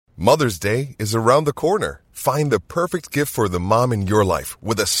Mother's Day is around the corner. Find the perfect gift for the mom in your life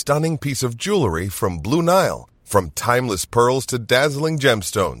with a stunning piece of jewelry from Blue Nile. From timeless pearls to dazzling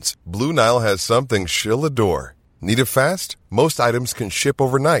gemstones, Blue Nile has something she'll adore. Need it fast? Most items can ship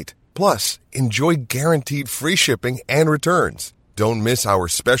overnight. Plus, enjoy guaranteed free shipping and returns. Don't miss our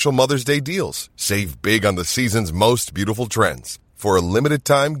special Mother's Day deals. Save big on the season's most beautiful trends. For a limited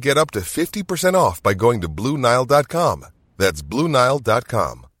time, get up to 50% off by going to BlueNile.com. That's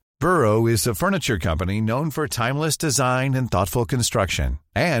BlueNile.com. Burrow is a furniture company known for timeless design and thoughtful construction,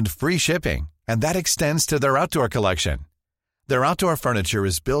 and free shipping, and that extends to their outdoor collection. Their outdoor furniture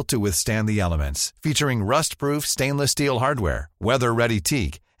is built to withstand the elements, featuring rust-proof stainless steel hardware, weather-ready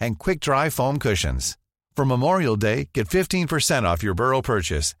teak, and quick-dry foam cushions. For Memorial Day, get 15% off your Burrow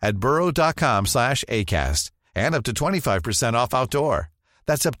purchase at burrow.com/ACAST, and up to 25% off outdoor.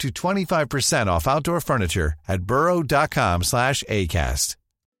 That's up to 25% off outdoor furniture at burrow.com/ACAST.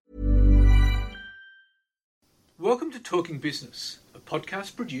 Welcome to Talking Business, a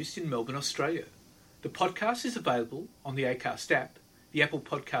podcast produced in Melbourne, Australia. The podcast is available on the Acast app, the Apple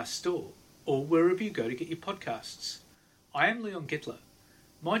Podcast Store, or wherever you go to get your podcasts. I am Leon Gettler.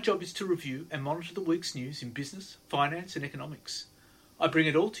 My job is to review and monitor the week's news in business, finance and economics. I bring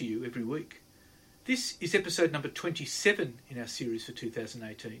it all to you every week. This is episode number 27 in our series for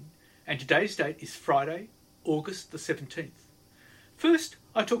 2018, and today's date is Friday, August the 17th. First,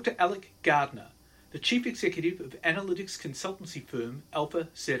 I talked to Alec Gardner, the Chief Executive of analytics consultancy firm Alpha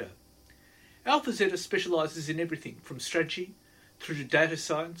Zeta. Alpha Zeta specialises in everything from strategy through to data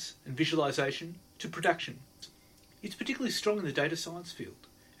science and visualisation to production. It's particularly strong in the data science field,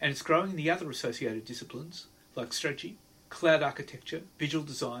 and it's growing in the other associated disciplines like strategy, cloud architecture, visual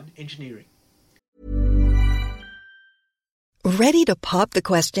design, engineering. Ready to pop the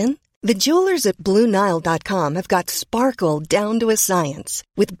question? The jewelers at BlueNile.com have got sparkle down to a science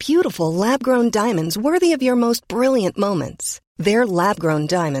with beautiful lab-grown diamonds worthy of your most brilliant moments. Their lab-grown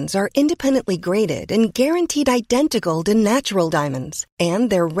diamonds are independently graded and guaranteed identical to natural diamonds,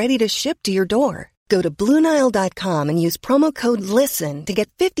 and they're ready to ship to your door. Go to BlueNile.com and use promo code LISTEN to get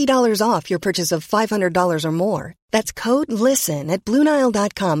 $50 off your purchase of $500 or more. That's code LISTEN at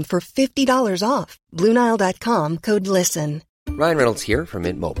BlueNile.com for $50 off. BlueNile.com, code LISTEN. Ryan Reynolds here from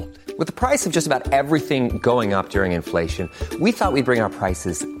Mint Mobile. With the price of just about everything going up during inflation, we thought we'd bring our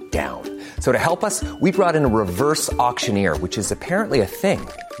prices down. So to help us, we brought in a reverse auctioneer, which is apparently a thing.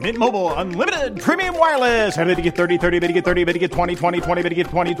 Mint Mobile Unlimited Premium Wireless. How to get 30, 30, bit to get 30, bit to get 20, 20, 20, bit to get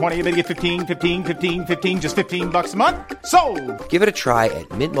 20, 20, bit to get 15, 15, 15, 15, just $15 a month? Sold! Give it a try at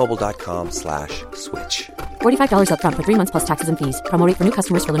mintmobile.com/switch. $45 up front for 3 months plus taxes and fees. Promo rate for new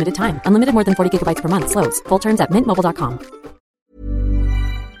customers for limited time. Unlimited more than 40 gigabytes per month. Slows full terms at mintmobile.com.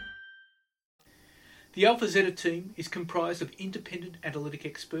 The Alpha Zeta team is comprised of independent analytic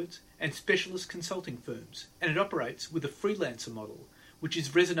experts and specialist consulting firms, and it operates with a freelancer model, which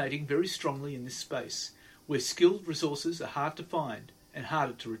is resonating very strongly in this space, where skilled resources are hard to find and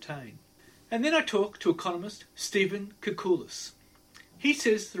harder to retain. And then I talk to economist Stephen Koukoulas. He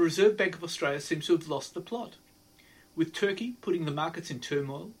says the Reserve Bank of Australia seems to have lost the plot. With Turkey putting the markets in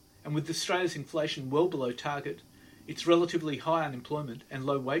turmoil, and with Australia's inflation well below target, its relatively high unemployment and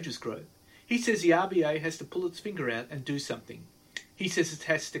low wages growth, he says the RBA has to pull its finger out and do something. He says it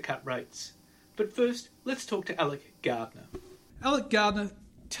has to cut rates. But first, let's talk to Alec Gardner. Alec Gardner,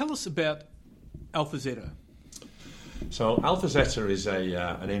 tell us about Alpha Zeta. So Alpha Zeta is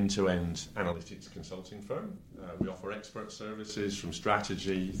an end-to-end analytics consulting firm. We offer expert services from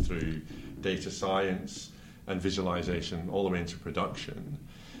strategy through data science and visualization all the way into production.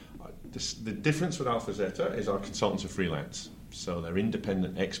 The difference with Alpha Zeta is our consultants are freelance. So they're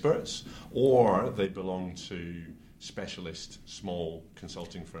independent experts, or they belong to specialist small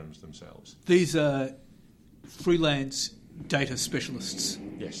consulting firms themselves. These are freelance data specialists.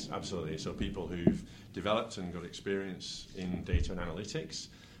 Yes, absolutely. So people who've developed and got experience in data and analytics,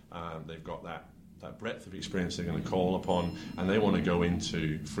 they've got that breadth of experience they're going to call upon, and they want to go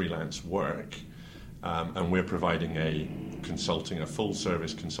into freelance work. And we're providing a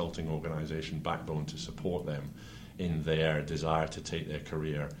full-service consulting organisation backbone to support them in their desire to take their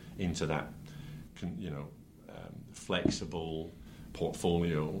career into that, flexible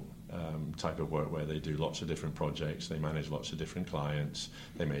portfolio type of work where they do lots of different projects, they manage lots of different clients,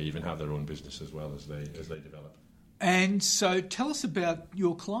 they may even have their own business as well as they develop. And so, tell us about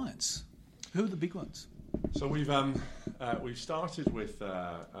your clients. Who are the big ones? So we've started with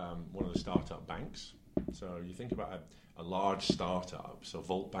one of the startup banks. So you think about a large startup. So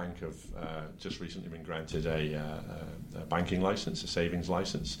Volt Bank have just recently been granted a banking license, a savings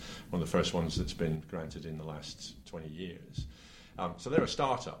license, one of the first ones that's been granted in the last 20 years. So they're a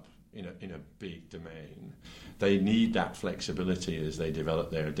startup in a big domain. They need that flexibility as they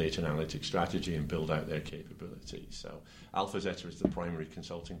develop their data analytics strategy and build out their capabilities. So AlphaZetta is the primary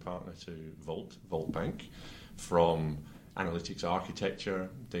consulting partner to Volt Bank, from analytics architecture,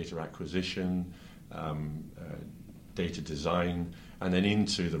 data acquisition, data design, and then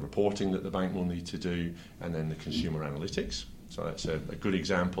into the reporting that the bank will need to do, and then the consumer analytics. So that's a good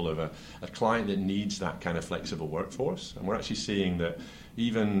example of a client that needs that kind of flexible workforce. And we're actually seeing that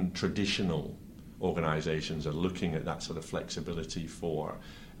even traditional organizations are looking at that sort of flexibility for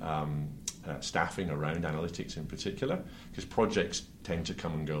staffing around analytics in particular, because projects tend to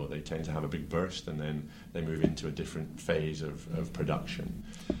come and go. They tend to have a big burst and then they move into a different phase of production.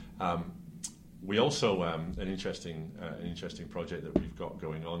 We also, an interesting project that we've got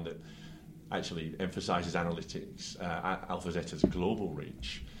going on that actually emphasizes analytics, AlphaZetta's global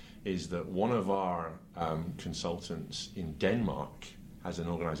reach, is that one of our consultants in Denmark has an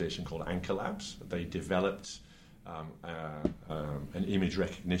organization called Anchor Labs. They developed an image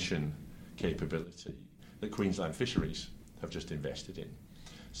recognition capability that Queensland Fisheries have just invested in.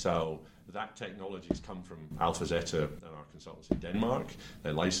 So that technology has come from AlphaZetta and our consultants in Denmark.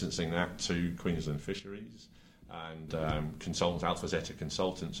 They're licensing that to Queensland Fisheries, and AlphaZetta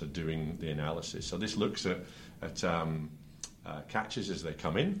consultants are doing the analysis. So this looks at catches as they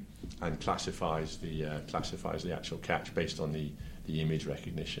come in and classifies the actual catch based on the image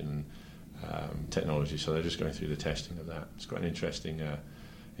recognition technology. So they're just going through the testing of that. It's quite an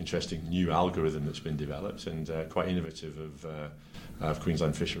interesting new algorithm that's been developed, and quite innovative of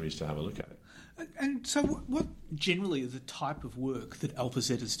Queensland Fisheries to have a look at it. And so what generally is the type of work that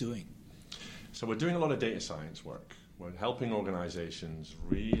AlphaZetta is doing? So we're doing a lot of data science work. We're helping organizations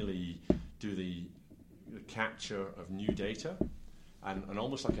really do the capture of new data and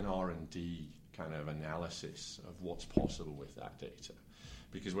almost like an R&D kind of analysis of what's possible with that data.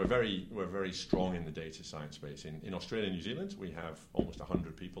 Because we're very strong in the data science space. In Australia and New Zealand, we have almost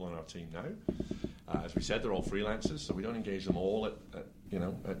 100 people on our team now. As we said, they're all freelancers, so we don't engage them all at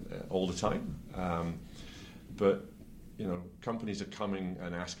all the time. But companies are coming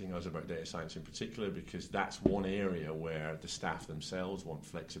and asking us about data science in particular, because that's one area where the staff themselves want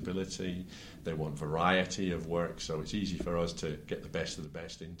flexibility, they want variety of work, so it's easy for us to get the best of the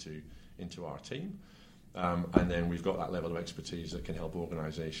best into our team. And then we've got that level of expertise that can help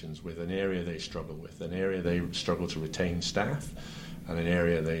organisations with an area they struggle with, an area they struggle to retain staff, and an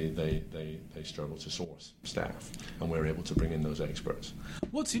area they struggle to source staff, and we're able to bring in those experts.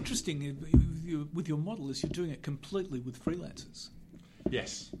 What's interesting with your model is you're doing it completely with freelancers.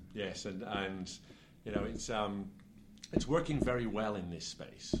 Yes, and it's working very well in this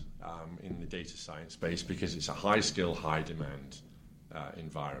space, in the data science space, because it's a high skill, high demand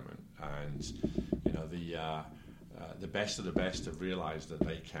environment, and the best of the best have realised that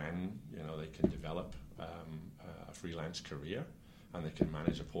they can develop a freelance career, and they can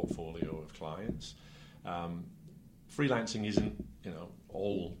manage a portfolio of clients. Freelancing isn't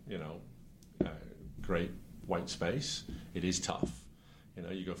all great white space. It is tough.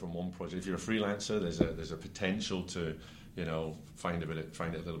 You go from one project. If you're a freelancer, there's a potential to find it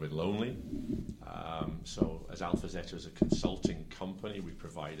a little bit lonely. So as AlphaZetta, as a consulting company, we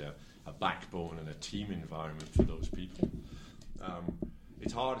provide a backbone and a team environment for those people.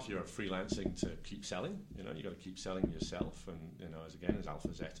 It's hard if you're freelancing to keep selling. You've got to keep selling yourself. And as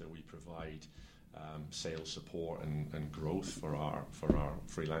AlphaZetta, we provide sales support and growth for our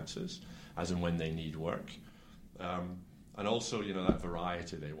freelancers as and when they need work. And also, that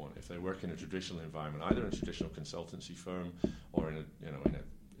variety they want. If they work in a traditional environment, either in a traditional consultancy firm or in a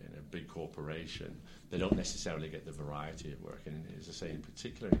big corporation, they don't necessarily get the variety of work. And as I say, in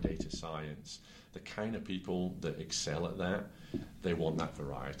particular in data science, the kind of people that excel at that, they want that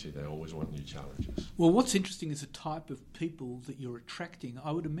variety. They always want new challenges. Well, what's interesting is the type of people that you're attracting.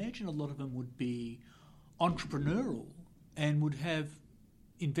 I would imagine a lot of them would be entrepreneurial and would have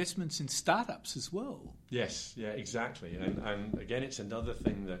investments in startups as well. Yes, yeah, exactly. And again, it's another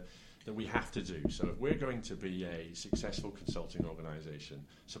thing that we have to do. So if we're going to be a successful consulting organisation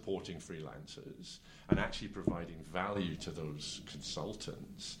supporting freelancers and actually providing value to those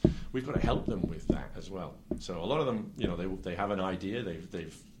consultants, we've got to help them with that as well. So a lot of them, they have an idea,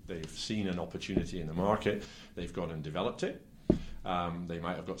 they've seen an opportunity in the market, they've gone and developed it. They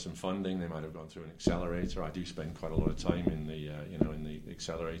might have got some funding. They might have gone through an accelerator. I do spend quite a lot of time in the in the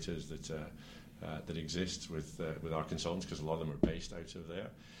accelerators that exist with our consultants, because a lot of them are based out of there,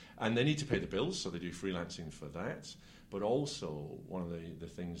 and they need to pay the bills, so they do freelancing for that. But also, one of the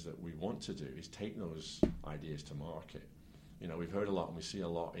things that we want to do is take those ideas to market. We've heard a lot and we see a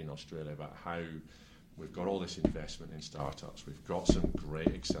lot in Australia about how we've got all this investment in startups, we've got some great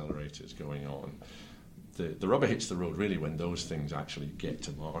accelerators going on. The rubber hits the road really when those things actually get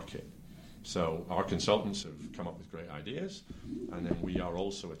to market. So our consultants have come up with great ideas, and then we are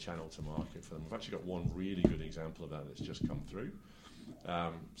also a channel to market for them. We've actually got one really good example of that that's just come through.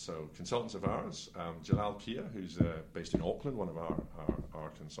 So consultants of ours, Jalal Kia, who's based in Auckland, one of our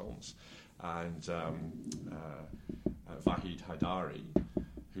consultants, and Vahid Haidari,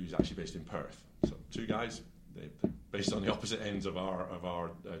 who's actually based in Perth. So two guys, they're based on the opposite ends of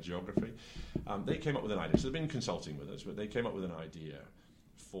our geography. They came up with an idea. So they've been consulting with us, but they came up with an idea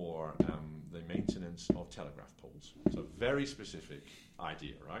for the maintenance of telegraph poles. So very specific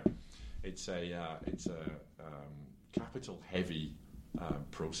idea, right? It's a capital heavy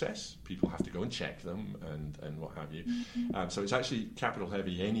process. People have to go and check them and what have you. So it's actually capital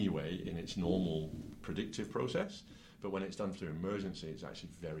heavy anyway in its normal predictive process, but when it's done through emergency, it's actually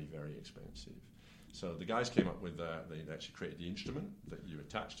very, very expensive. So the guys came up with, they actually created the instrument that you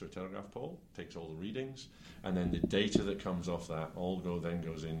attach to a telegraph pole, takes all the readings, and then the data that comes off that then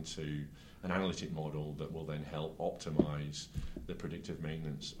goes into an analytic model that will then help optimize the predictive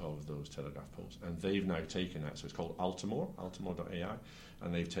maintenance of those telegraph poles. And they've now taken that, so it's called Altimore.ai,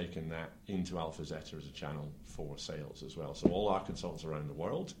 and they've taken that into AlphaZetta as a channel for sales as well. So all our consultants around the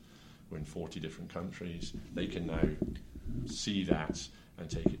world, we're in 40 different countries, they can now see that and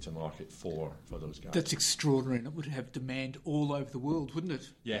take it to market for those guys. That's extraordinary, and it would have demand all over the world, wouldn't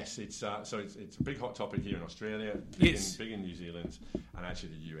it? Yes, it's a big hot topic here in Australia, big in New Zealand, and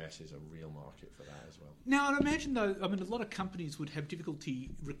actually the US is a real market for that as well. Now, I'd imagine, though, a lot of companies would have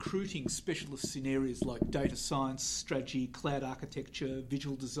difficulty recruiting specialists in areas like data science, strategy, cloud architecture,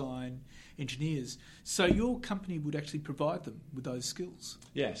 visual design, engineers. So your company would actually provide them with those skills?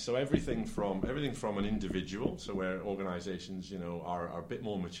 Yes, so everything from an individual, so where organisations, are a bit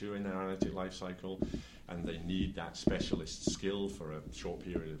more mature in their analytic life cycle and they need that specialist skill for a short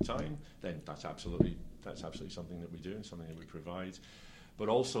period of time, then that's absolutely something that we do and something that we provide. But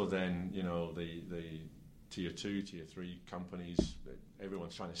also then, the tier 2, tier 3 companies,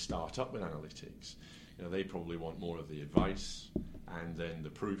 everyone's trying to start up with analytics. They probably want more of the advice and then the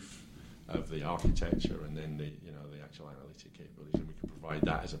proof of the architecture and then the actual analytic capabilities, and we can provide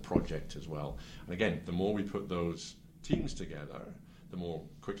that as a project as well. And again, the more we put those teams together, the more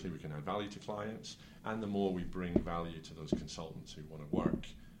quickly we can add value to clients, and the more we bring value to those consultants who want to work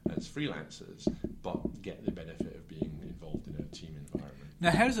as freelancers but get the benefit of being involved in a team environment.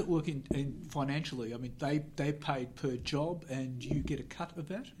 Now, how does it work in financially? I mean, they're paid per job and you get a cut of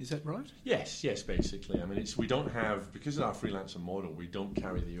that, is that right? Yes, basically. I mean, we don't have, because of our freelancer model, we don't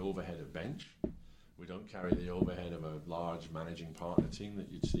carry the overhead of bench. We don't carry the overhead of a large managing partner team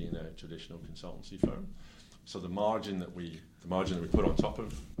that you'd see in a traditional consultancy firm. So the margin that we put on top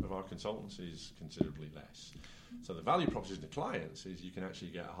of our consultants is considerably less. So the value proposition to clients is you can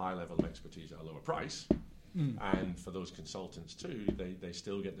actually get a high level of expertise at a lower price. And for those consultants too, they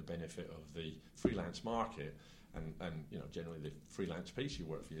still get the benefit of the freelance market, and generally the freelance piece, you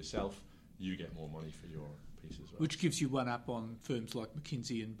work for yourself, you get more money for your piece as well. Which gives you one up on firms like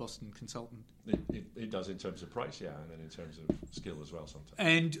McKinsey and Boston Consultant. It does in terms of price, yeah, and then in terms of skill as well sometimes.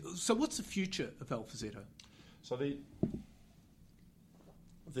 And so what's the future of AlphaZetta? So the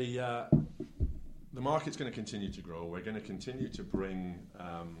market's going to continue to grow. We're going to continue to bring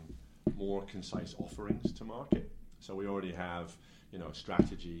more concise offerings to market. So we already have, a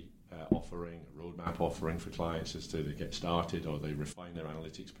strategy offering, a roadmap offering for clients as to they get started or they refine their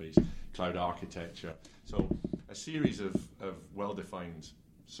analytics piece, cloud architecture. So a series of well-defined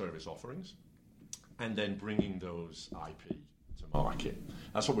service offerings, and then bringing those IP to market.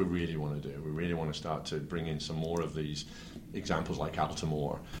 That's what we really want to do. We really want to start to bring in some more of these examples like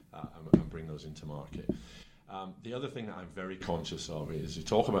Altimore and bring those into market. The other thing that I'm very conscious of is you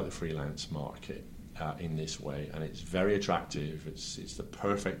talk about the freelance market in this way, and it's very attractive. It's the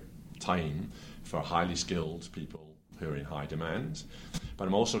perfect time for highly skilled people who are in high demand. But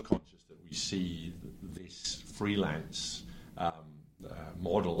I'm also conscious that we see this freelance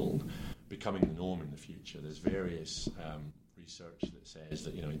model becoming the norm in the future. There's various research that says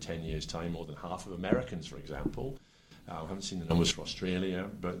that in 10 years' time, more than half of Americans, for example, I haven't seen the numbers for Australia,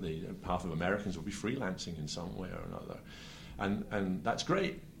 but half of Americans will be freelancing in some way or another, and that's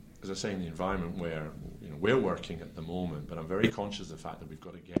great. As I say, in the environment where we're working at the moment, but I'm very conscious of the fact that we've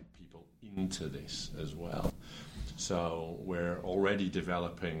got to get people into this as well. So we're already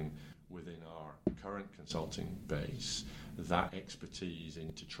developing within our current consulting base that expertise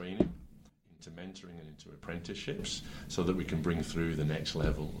into training, into mentoring and into apprenticeships, so that we can bring through the next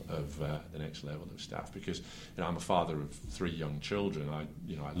level of staff. Because I'm a father of 3 young children. I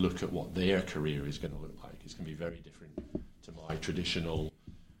look at what their career is going to look like. It's going to be very different to my traditional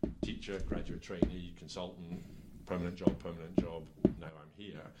teacher, graduate trainee, consultant, permanent job. Now I'm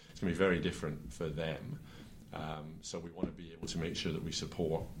here. It's going to be very different for them. So we want to be able to make sure that we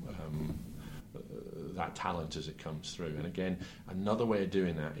support that talent as it comes through. And again, another way of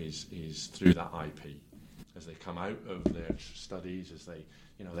doing that is through that IP. As they come out of their studies, as they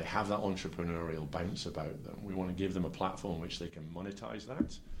have that entrepreneurial bounce about them, we want to give them a platform which they can monetize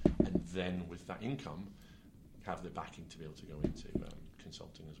that, and then with that income, have the backing to be able to go into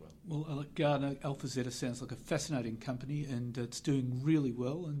consulting as well. Well, Alec Gardner, Alpha Zeta sounds like a fascinating company, and it's doing really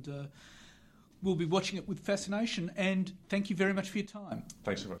well, and we'll be watching it with fascination. And thank you very much for your time.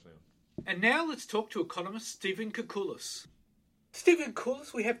 Thanks so much, Leon. And now let's talk to economist Stephen Koukoulas. Stephen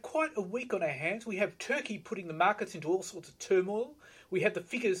Koukoulas, we have quite a week on our hands. We have Turkey putting the markets into all sorts of turmoil. We have the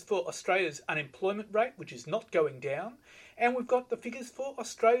figures for Australia's unemployment rate, which is not going down. And we've got the figures for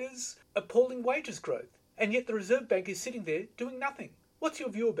Australia's appalling wages growth. And yet the Reserve Bank is sitting there doing nothing. What's your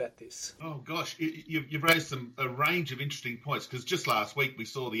view about this? Oh, gosh, you've raised a range of interesting points, because just last week we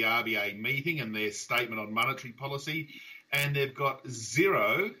saw the RBA meeting and their statement on monetary policy, and they've got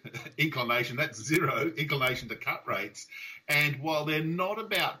zero inclination to cut rates. And while they're not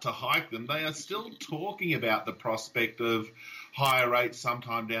about to hike them, they are still talking about the prospect of higher rates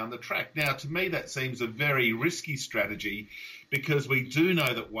sometime down the track. Now, to me, that seems a very risky strategy, because we do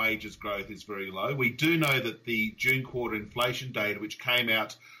know that wages growth is very low. We do know that the June quarter inflation data, which came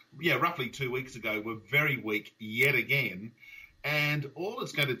out roughly 2 weeks ago, were very weak yet again. And all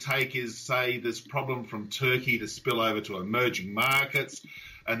it's going to take is, say, this problem from Turkey to spill over to emerging markets,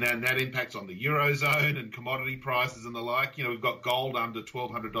 and then that impacts on the Eurozone and commodity prices and the like. We've got gold under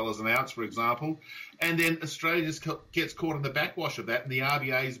 $1,200 an ounce, for example. And then Australia just gets caught in the backwash of that, and the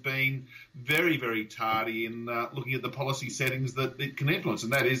RBA's been very, very tardy in looking at the policy settings that it can influence,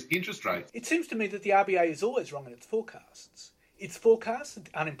 and that is interest rates. It seems to me that the RBA is always wrong in its forecasts. Its forecast that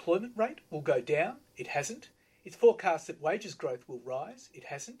the unemployment rate will go down. It hasn't. Its forecast that wages growth will rise. It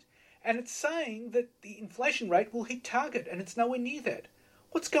hasn't. And it's saying that the inflation rate will hit target, and it's nowhere near that.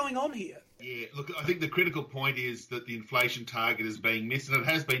 What's going on here? Yeah, look, I think the critical point is that the inflation target is being missed, and it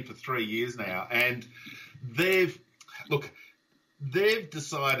has been for 3 years now. And they've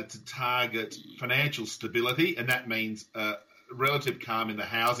decided to target financial stability, and that means relative calm in the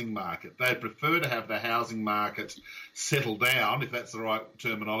housing market. They prefer to have the housing market settle down, if that's the right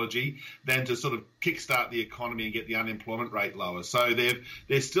terminology, than to sort of kickstart the economy and get the unemployment rate lower. So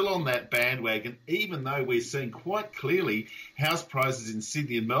they're still on that bandwagon, even though we're seeing quite clearly house prices in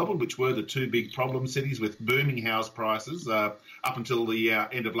Sydney and Melbourne, which were the 2 big problem cities with booming house prices up until the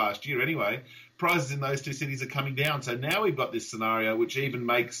end of last year anyway. Prices in those 2 cities are coming down. So now we've got this scenario which even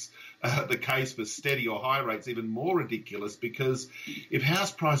makes the case for steady or high rates even more ridiculous, because if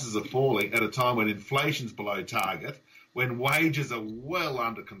house prices are falling at a time when inflation's below target, when wages are well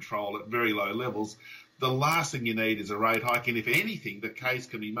under control at very low levels, the last thing you need is a rate hike. And if anything, the case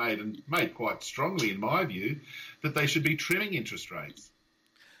can be made, and made quite strongly in my view, that they should be trimming interest rates.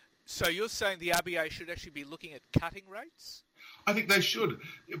 So you're saying the RBA should actually be looking at cutting rates? I think they should.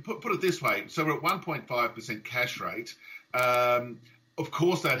 Put it this way. So we're at 1.5% cash rate. Of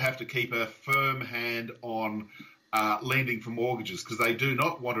course, they'd have to keep a firm hand on lending for mortgages, because they do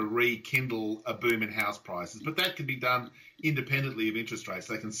not want to rekindle a boom in house prices. But that can be done independently of interest rates.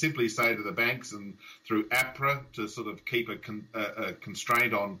 They can simply say to the banks and through APRA to sort of keep a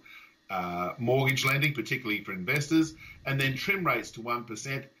constraint on mortgage lending, particularly for investors, and then trim rates to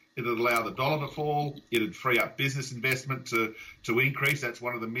 1%. It would allow the dollar to fall. It would free up business investment to increase. That's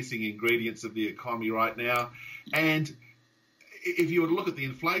one of the missing ingredients of the economy right now. And if you were to look at the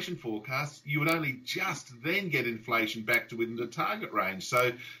inflation forecast, you would only just then get inflation back to within the target range.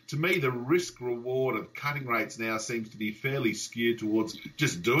 So to me, the risk-reward of cutting rates now seems to be fairly skewed towards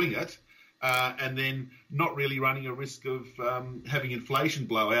just doing it and then not really running a risk of having inflation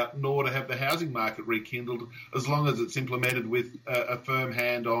blow out, nor to have the housing market rekindled, as long as it's implemented with a firm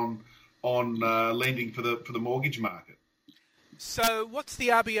hand on lending for the mortgage market. So what's the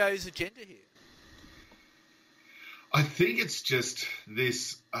RBA's agenda here? I think it's just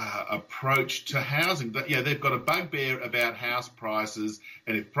this approach to housing. But, yeah, they've got a bugbear about house prices,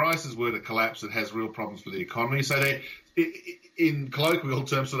 and if prices were to collapse, it has real problems for the economy. So they're, in colloquial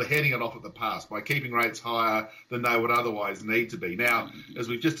terms, sort of heading it off at the pass by keeping rates higher than they would otherwise need to be. Now, as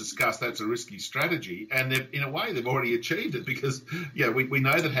we've just discussed, that's a risky strategy, and in a way they've already achieved it, because we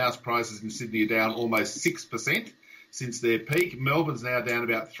know that house prices in Sydney are down almost 6% since their peak. Melbourne's now down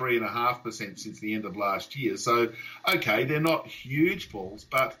about 3.5% since the end of last year. So, okay, they're not huge falls,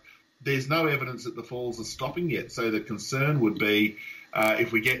 but there's no evidence that the falls are stopping yet. So the concern would be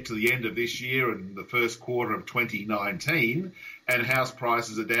if we get to the end of this year and the first quarter of 2019 and house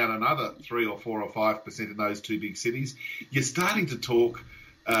prices are down another 3 or 4 or 5% in those two big cities, you're starting to talk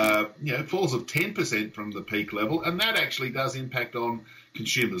falls of 10% from the peak level, and that actually does impact on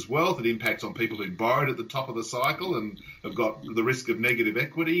consumers' wealth. It impacts on people who borrowed at the top of the cycle and have got the risk of negative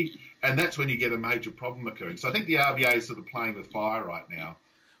equity, and that's when you get a major problem occurring. So I think the RBA is sort of playing with fire right now.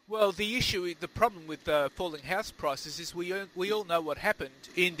 Well, the problem with falling house prices is we all know what happened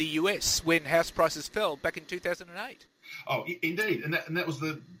in the US when house prices fell back in 2008. Oh, indeed, and that was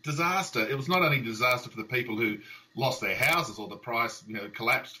the disaster. It was not only a disaster for the people who lost their houses or the price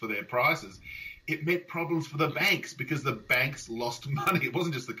collapsed for their prices. It meant problems for the banks because the banks lost money. It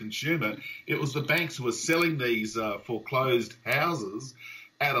wasn't just the consumer. It was the banks who were selling these foreclosed houses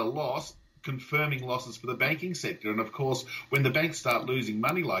at a loss, confirming losses for the banking sector. And of course, when the banks start losing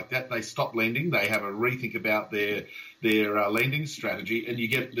money like that, they stop lending. They have a rethink about their lending strategy, and you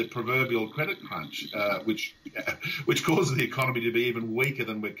get the proverbial credit crunch, which causes the economy to be even weaker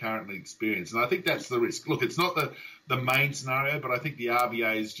than we're currently experiencing. And I think that's the risk. Look, it's not the main scenario, but I think the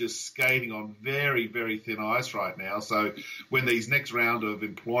RBA is just skating on very, very thin ice right now. So when these next round of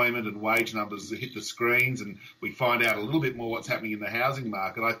employment and wage numbers hit the screens and we find out a little bit more what's happening in the housing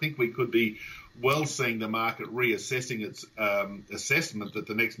market, I think we could be well seeing the market reassessing its assessment that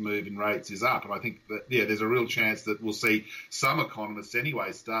the next move in rates is up. And I think that, there's a real chance that we'll see some economists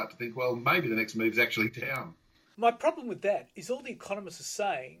anyway start to think, well, maybe the next move is actually down. My problem with that is all the economists are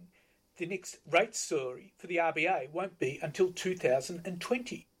saying the next rate story for the RBA won't be until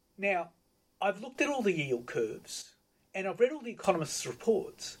 2020. Now, I've looked at all the yield curves and I've read all the economists'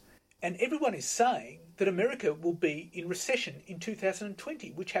 reports, and everyone is saying that America will be in recession in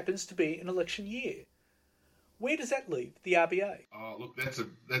 2020, which happens to be an election year. Where does that leave the RBA? Oh, look,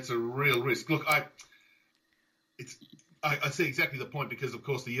 that's a real risk. Look, I see exactly the point because, of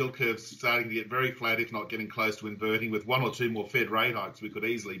course, the yield curve's starting to get very flat, if not getting close to inverting. With one or two more Fed rate hikes, we could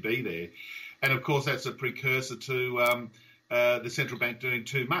easily be there. And, of course, that's a precursor to the central bank doing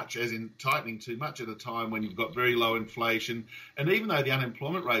too much, as in tightening too much at a time when you've got very low inflation. And even though the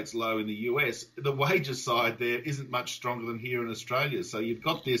unemployment rate's low in the US, the wages side there isn't much stronger than here in Australia. So you've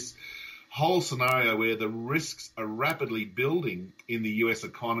got this whole scenario where the risks are rapidly building in the US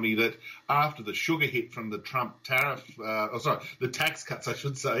economy that after the sugar hit from the Trump the tax cuts, I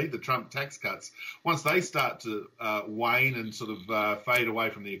should say, the Trump tax cuts, once they start to wane and sort of fade away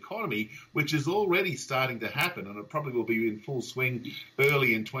from the economy, which is already starting to happen, and it probably will be in full swing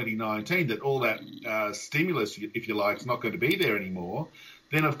early in 2019, that all that stimulus, if you like, is not going to be there anymore.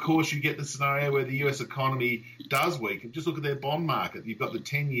 Then, of course, you get the scenario where the US economy does weaken. Just look at their bond market. You've got the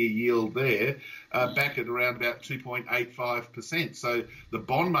 10-year yield there back at around about 2.85%. So the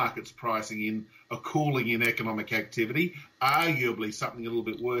bond market's pricing in a cooling in economic activity, arguably something a little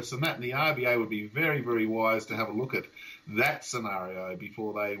bit worse than that. And the RBA would be very, very wise to have a look at that scenario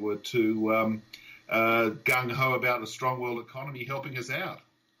before they were to gung-ho about a strong world economy helping us out.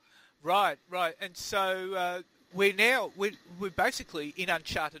 Right. And so we're basically in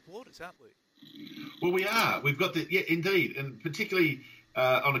uncharted waters, aren't we? Well, we are. We've got indeed, and particularly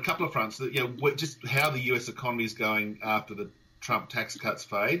on a couple of fronts. Just how the US economy is going after the Trump tax cuts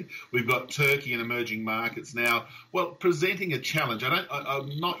fade. We've got Turkey and emerging markets now, presenting a challenge.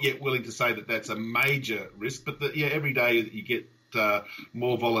 I'm not yet willing to say that that's a major risk, but every day that you get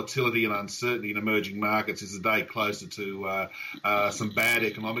more volatility and uncertainty in emerging markets is a day closer to some bad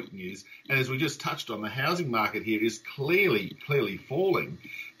economic news. And as we just touched on, the housing market here is clearly falling.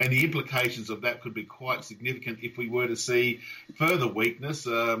 And the implications of that could be quite significant if we were to see further weakness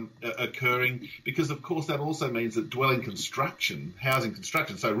occurring, because, of course, that also means that dwelling construction, housing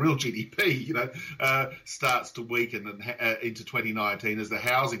construction, so real GDP, starts to weaken into 2019 as the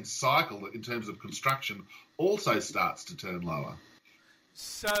housing cycle in terms of construction also starts to turn lower.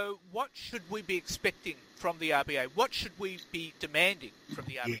 So what should we be expecting from the RBA? What should we be demanding from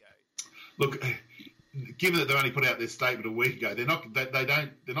the RBA? Yeah. Look, given that they only put out their statement a week ago, they're not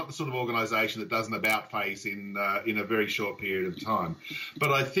the sort of organisation that does an about face in a very short period of time.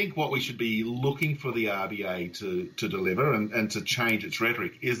 But I think what we should be looking for the RBA to deliver and to change its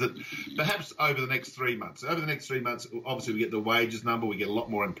rhetoric is that perhaps over the next 3 months. Over the next 3 months, obviously we get the wages number, we get a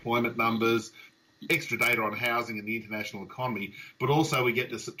lot more employment numbers, extra data on housing and the international economy, but also we get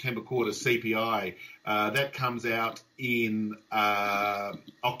the September quarter CPI. That comes out in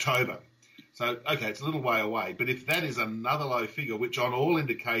October. So, okay, it's a little way away, but if that is another low figure, which on all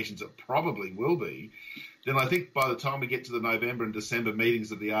indications it probably will be, then I think by the time we get to the November and December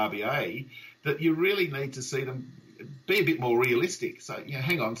meetings of the RBA, that you really need to see them be a bit more realistic. So,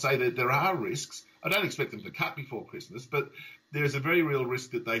 hang on, say that there are risks. I don't expect them to cut before Christmas, but there is a very real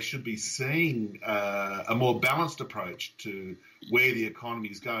risk that they should be seeing a more balanced approach to where the economy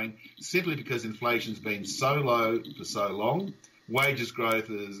is going, simply because inflation's been so low for so long, wages growth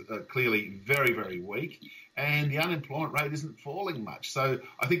is clearly very, very weak, and the unemployment rate isn't falling much. So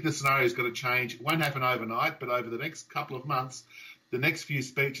I think the scenario is going to change. It won't happen overnight, but over the next couple of months, the next few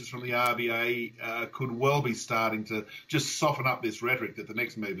speeches from the RBA could well be starting to just soften up this rhetoric that the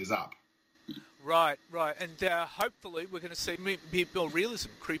next move is up. Right. And hopefully we're going to see a bit more realism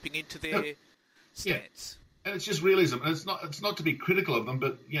creeping into their stance. Yeah. And it's just realism. And it's not to be critical of them,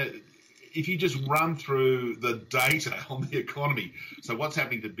 but if you just run through the data on the economy, so what's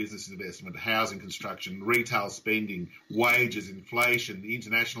happening to business investment, housing construction, retail spending, wages, inflation, the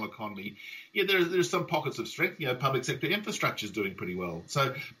international economy, there's some pockets of strength. Public sector infrastructure is doing pretty well.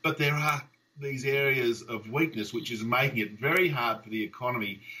 So, but there are these areas of weakness, which is making it very hard for the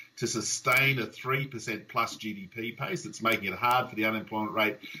economy to sustain a 3% plus GDP pace. It's making it hard for the unemployment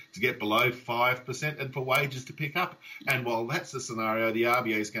rate to get below 5% and for wages to pick up. And while that's the scenario, the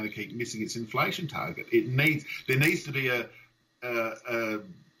RBA is going to keep missing its inflation target. There needs to be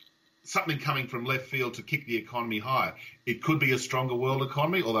something coming from left field to kick the economy higher. It could be a stronger world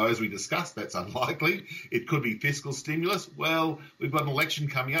economy, although, as we discussed, that's unlikely. It could be fiscal stimulus. Well, we've got an election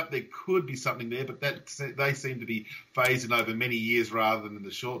coming up. There could be something there, but they seem to be phased in over many years rather than in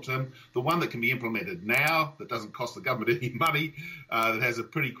the short term. The one that can be implemented now, that doesn't cost the government any money, that has a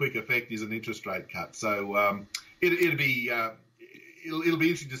pretty quick effect, is an interest rate cut. So it'll be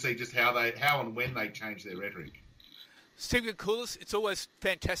interesting to see just how and when they change their rhetoric. Stephen Koulis, it's always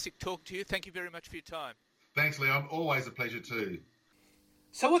fantastic talking to you. Thank you very much for your time. Thanks, Leon. Always a pleasure too.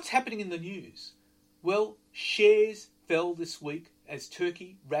 So what's happening in the news? Well, shares fell this week as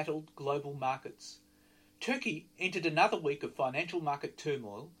Turkey rattled global markets. Turkey entered another week of financial market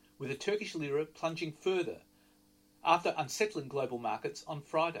turmoil, with the Turkish lira plunging further after unsettling global markets on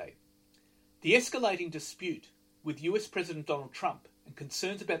Friday. The escalating dispute with US President Donald Trump and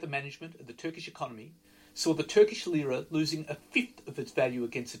concerns about the management of the Turkish economy saw the Turkish lira losing a fifth of its value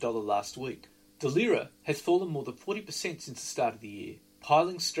against the dollar last week. The lira has fallen more than 40% since the start of the year,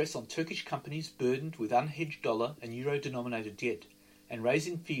 piling stress on Turkish companies burdened with unhedged dollar and euro-denominated debt, and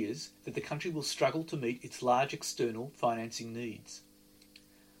raising fears that the country will struggle to meet its large external financing needs.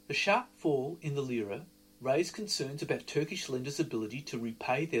 The sharp fall in the lira raised concerns about Turkish lenders' ability to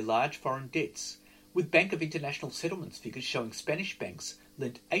repay their large foreign debts, with Bank of International Settlements figures showing Spanish banks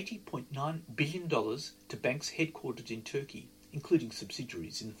lent $80.9 billion to banks headquartered in Turkey, including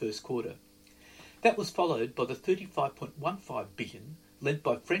subsidiaries, in the first quarter. That was followed by the $35.15 billion lent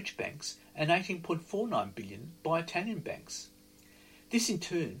by French banks and $18.49 billion by Italian banks. This in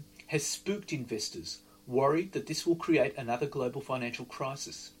turn has spooked investors, worried that this will create another global financial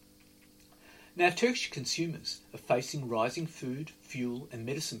crisis. Now, Turkish consumers are facing rising food, fuel and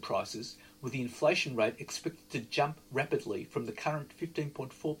medicine prices, with the inflation rate expected to jump rapidly from the current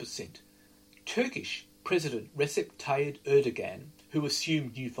 15.4%. Turkish President Recep Tayyip Erdogan, who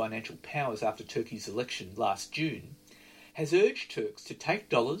assumed new financial powers after Turkey's election last June, has urged Turks to take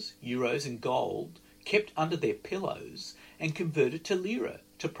dollars, euros and gold kept under their pillows and convert it to lira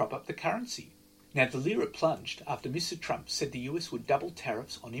to prop up the currency. Now, the lira plunged after Mr. Trump said the US would double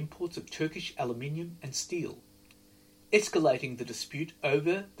tariffs on imports of Turkish aluminium and steel, escalating the dispute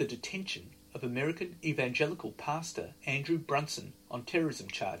over the detention of American evangelical pastor Andrew Brunson on terrorism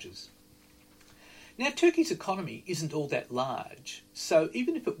charges. Now, Turkey's economy isn't all that large, so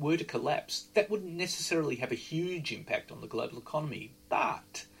even if it were to collapse, that wouldn't necessarily have a huge impact on the global economy.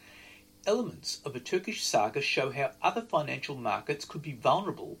 But elements of a Turkish saga show how other financial markets could be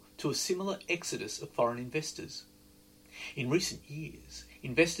vulnerable to a similar exodus of foreign investors. In recent years,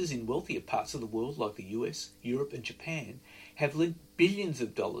 investors in wealthier parts of the world like the US, Europe and Japan have lent billions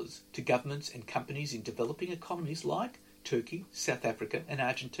of dollars to governments and companies in developing economies like Turkey, South Africa and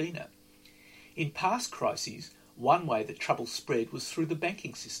Argentina. In past crises, one way that trouble spread was through the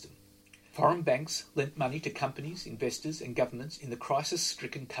banking system. Foreign banks lent money to companies, investors and governments in the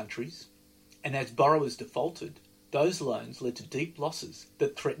crisis-stricken countries, and as borrowers defaulted, those loans led to deep losses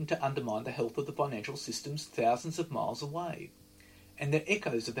that threatened to undermine the health of the financial systems thousands of miles away. And there are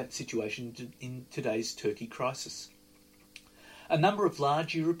echoes of that situation in today's Turkey crisis. A number of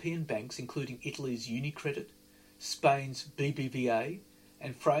large European banks, including Italy's UniCredit, Spain's BBVA,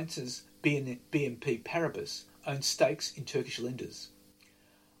 and France's BNP Paribas, own stakes in Turkish lenders.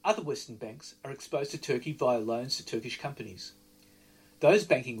 Other Western banks are exposed to Turkey via loans to Turkish companies. Those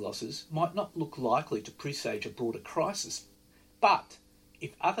banking losses might not look likely to presage a broader crisis, but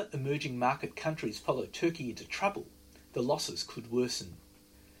if other emerging market countries follow Turkey into trouble, the losses could worsen.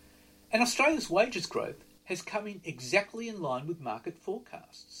 And Australia's wages growth has come in exactly in line with market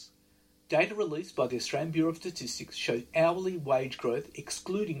forecasts. Data released by the Australian Bureau of Statistics showed hourly wage growth,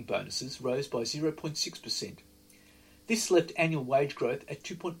 excluding bonuses, rose by 0.6%. This left annual wage growth at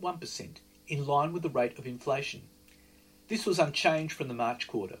 2.1%, in line with the rate of inflation. This was unchanged from the March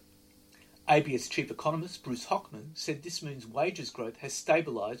quarter. ABS chief economist Bruce Hockman said this means wages growth has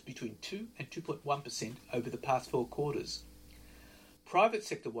stabilised between 2 and 2.1% over the past 4 quarters. Private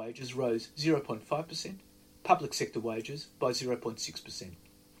sector wages rose 0.5%, public sector wages by 0.6%.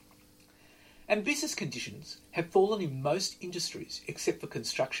 And business conditions have fallen in most industries except for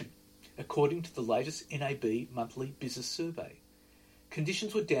construction, according to the latest NAB monthly business survey.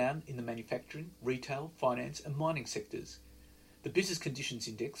 Conditions were down in the manufacturing, retail, finance and mining sectors. The Business Conditions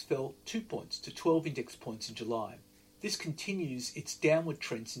Index fell 2 points to 12 index points in July. This continues its downward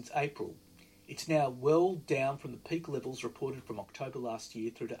trend since April. It's now well down from the peak levels reported from October last year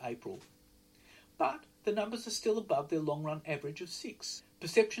through to April. But the numbers are still above their long-run average of 6.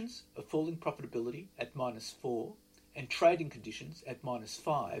 Perceptions of falling profitability at -4 and trading conditions at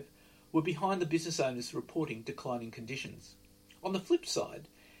 -5 were behind the business owners reporting declining conditions. On the flip side,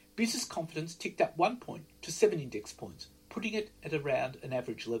 business confidence ticked up 1 point to 7 index points, putting it at around an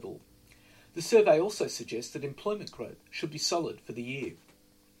average level. The survey also suggests that employment growth should be solid for the year.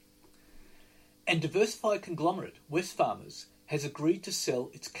 And diversified conglomerate Wesfarmers has agreed to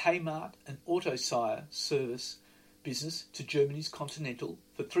sell its Kmart and AutoSire service business to Germany's Continental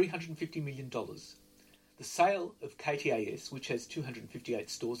for $350 million. The sale of KTAS, which has 258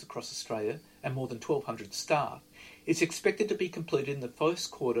 stores across Australia and more than 1,200 staff, is expected to be completed in the first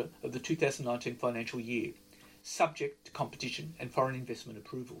quarter of the 2019 financial year, subject to competition and foreign investment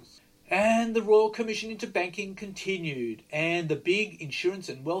approvals. And the Royal Commission into Banking continued, and the big insurance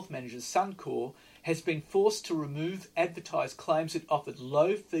and wealth manager Suncorp has been forced to remove advertised claims it offered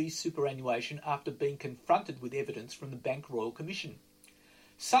low-fee superannuation after being confronted with evidence from the Bank Royal Commission.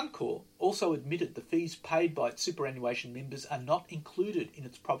 Suncorp also admitted the fees paid by its superannuation members are not included in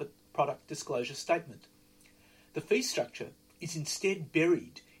its product disclosure statement. The fee structure is instead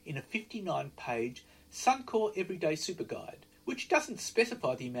buried in a 59-page Suncorp Everyday Super Guide, which doesn't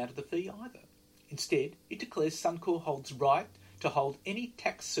specify the amount of the fee either. Instead, it declares Suncorp holds right to hold any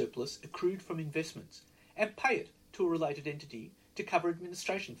tax surplus accrued from investments and pay it to a related entity to cover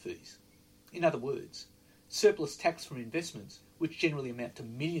administration fees. In other words, surplus tax from investments, which generally amount to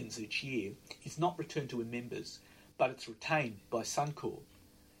millions each year, is not returned to members, but it's retained by Suncorp.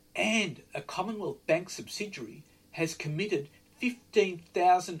 And a Commonwealth Bank subsidiary has committed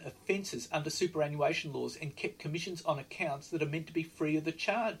 15,000 offences under superannuation laws and kept commissions on accounts that are meant to be free of the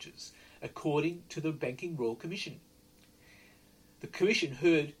charges, according to the Banking Royal Commission. The Commission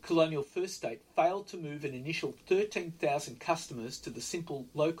heard Colonial First State failed to move an initial 13,000 customers to the simple,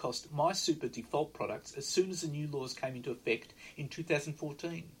 low-cost MySuper default products as soon as the new laws came into effect in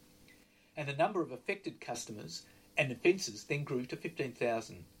 2014. And the number of affected customers and offences then grew to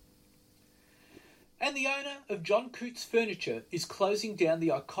 15,000. And the owner of John Cootes Furniture is closing down the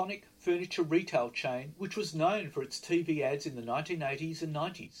iconic furniture retail chain, which was known for its TV ads in the 1980s and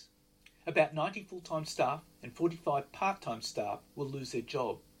 90s. About 90 full-time staff and 45 part-time staff will lose their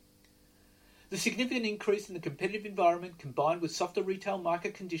job. The significant increase in the competitive environment combined with softer retail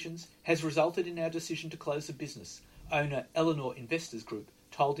market conditions has resulted in our decision to close the business, owner Eleanor Investors Group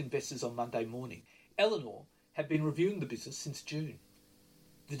told investors on Monday morning. Eleanor had been reviewing the business since June.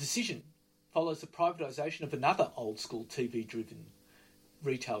 The decision follows the privatisation of another old-school TV-driven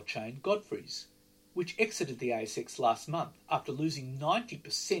retail chain, Godfrey's, which exited the ASX last month after losing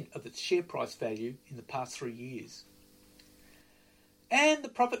 90% of its share price value in the past 3 years. And the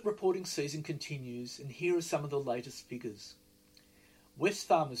profit reporting season continues, and here are some of the latest figures.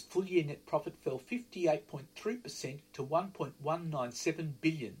 Wesfarmers' full-year net profit fell 58.3% to $1.197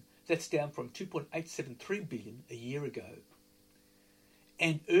 billion. That's down from $2.873 billion a year ago.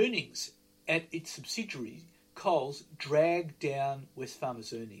 And earnings at its subsidiary, Coles, dragged down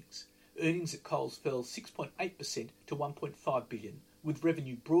Wesfarmers' earnings. Earnings at Coles fell 6.8% to $1.5 billion, with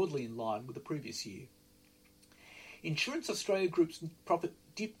revenue broadly in line with the previous year. Insurance Australia Group's profit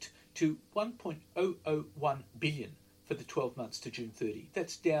dipped to $1.001 billion for the 12 months to June 30.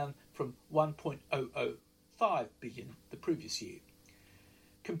 That's down from $1.005 billion the previous year.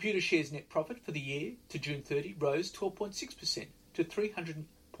 Computershare's net profit for the year to June 30 rose 12.6% to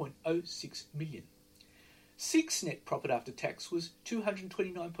 $300.06 million. SIG's net profit after tax was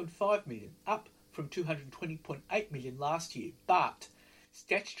 $229.5 million, up from $220.8 million last year, but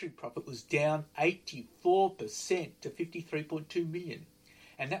statutory profit was down 84% to $53.2 million,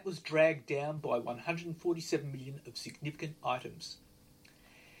 and that was dragged down by $147 million of significant items.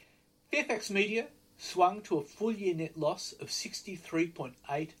 Fairfax Media swung to a full-year net loss of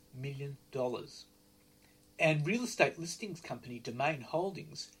 $63.8 million. And real estate listings company Domain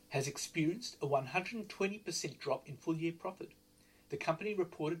Holdings has experienced a 120% drop in full-year profit. The company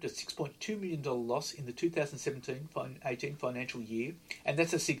reported a $6.2 million loss in the 2017-18 financial year, and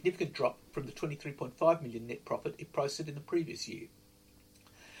that's a significant drop from the $23.5 million net profit it posted in the previous year.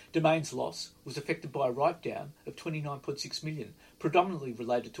 Domain's loss was affected by a write-down of $29.6 million, predominantly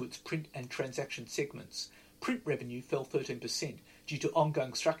related to its print and transaction segments. Print revenue fell 13% due to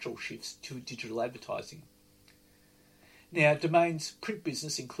ongoing structural shifts to digital advertising. Now, Domain's print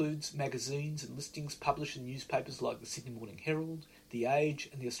business includes magazines and listings published in newspapers like the Sydney Morning Herald, The Age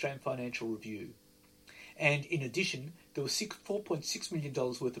and the Australian Financial Review. And in addition, there was $4.6 million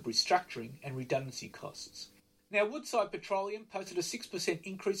worth of restructuring and redundancy costs. Now, Woodside Petroleum posted a 6%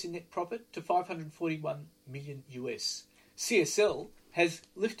 increase in net profit to $541 million US. CSL has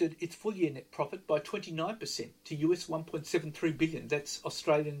lifted its full-year net profit by 29% to US $1.73 billion. That's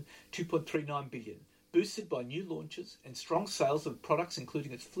Australian $2.39 billion. Boosted by new launches and strong sales of products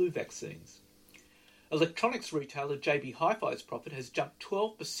including its flu vaccines. Electronics retailer JB Hi-Fi's profit has jumped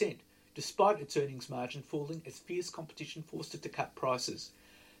 12% despite its earnings margin falling as fierce competition forced it to cut prices.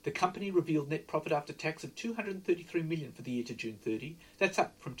 The company revealed net profit after tax of $233 million for the year to June 30. That's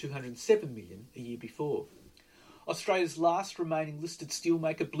up from $207 million a year before. Australia's last remaining listed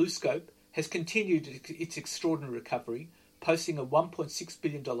steelmaker BlueScope has continued its extraordinary recovery, posting a $1.6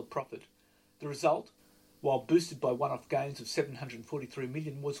 billion profit. The result, while boosted by one-off gains of $743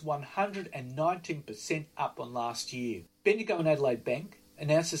 million, was 119% up on last year. Bendigo and Adelaide Bank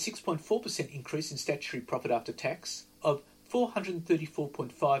announced a 6.4% increase in statutory profit after tax of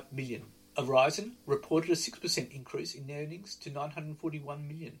 $434.5 million. Aurizon reported a 6% increase in earnings to $941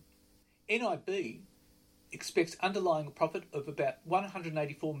 million. NIB expects underlying profit of about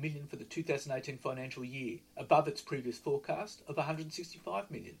 $184 million for the 2018 financial year, above its previous forecast of $165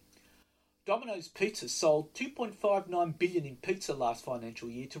 million. Domino's Pizza sold $2.59 billion in pizza last financial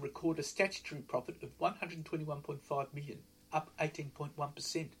year to record a statutory profit of $121.5 million, up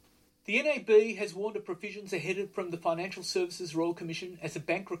 18.1%. The NAB has warned of provisions ahead from the Financial Services Royal Commission as the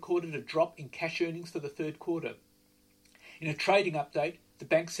bank recorded a drop in cash earnings for the third quarter. In a trading update, the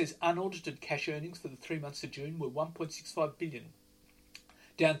bank says unaudited cash earnings for the 3 months to June were $1.65 billion,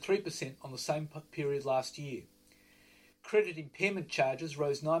 down 3% on the same period last year. Credit impairment charges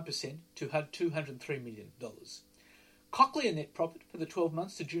rose 9% to $203 million. Cochlear net profit for the 12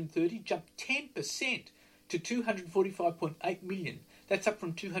 months to June 30 jumped 10% to $245.8 million. That's up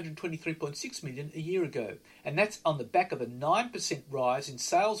from $223.6 million a year ago. And that's on the back of a 9% rise in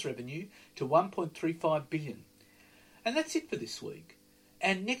sales revenue to $1.35 billion. And that's it for this week.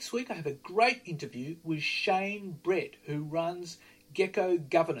 And next week I have a great interview with Shane Brett, who runs Gecko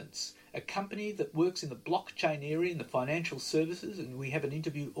Governance, a company that works in the blockchain area in the financial services, and we have an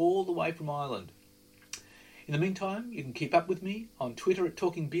interview all the way from Ireland. In the meantime, you can keep up with me on Twitter at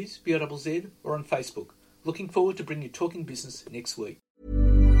TalkingBiz, BIZZ, or on Facebook. Looking forward to bringing you Talking Business next week.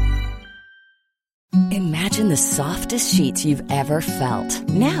 Imagine the softest sheets you've ever felt.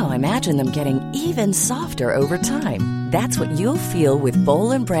 Now imagine them getting even softer over time. That's what you'll feel with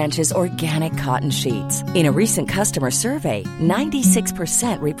Boll & Branch's organic cotton sheets. In a recent customer survey,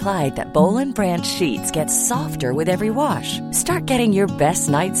 96% replied that Boll & Branch sheets get softer with every wash. Start getting your best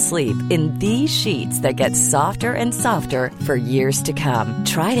night's sleep in these sheets that get softer and softer for years to come.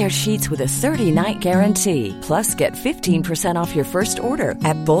 Try their sheets with a 30-night guarantee. Plus, get 15% off your first order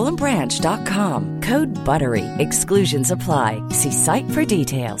at bollandbranch.com. Code BUTTERY. Exclusions apply. See site for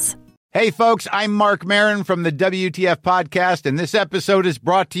details. Hey, folks, I'm Mark Maron from the WTF Podcast, and this episode is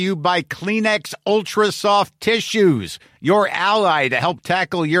brought to you by Kleenex Ultra Soft Tissues, your ally to help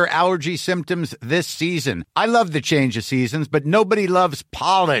tackle your allergy symptoms this season. I love the change of seasons, but nobody loves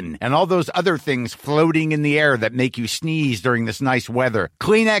pollen and all those other things floating in the air that make you sneeze during this nice weather.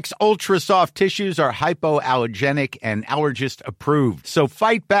 Kleenex Ultra Soft Tissues are hypoallergenic and allergist approved, so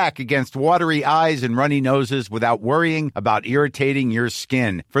fight back against watery eyes and runny noses without worrying about irritating your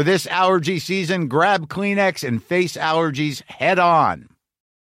skin. For this allergy season, grab Kleenex and face allergies head on.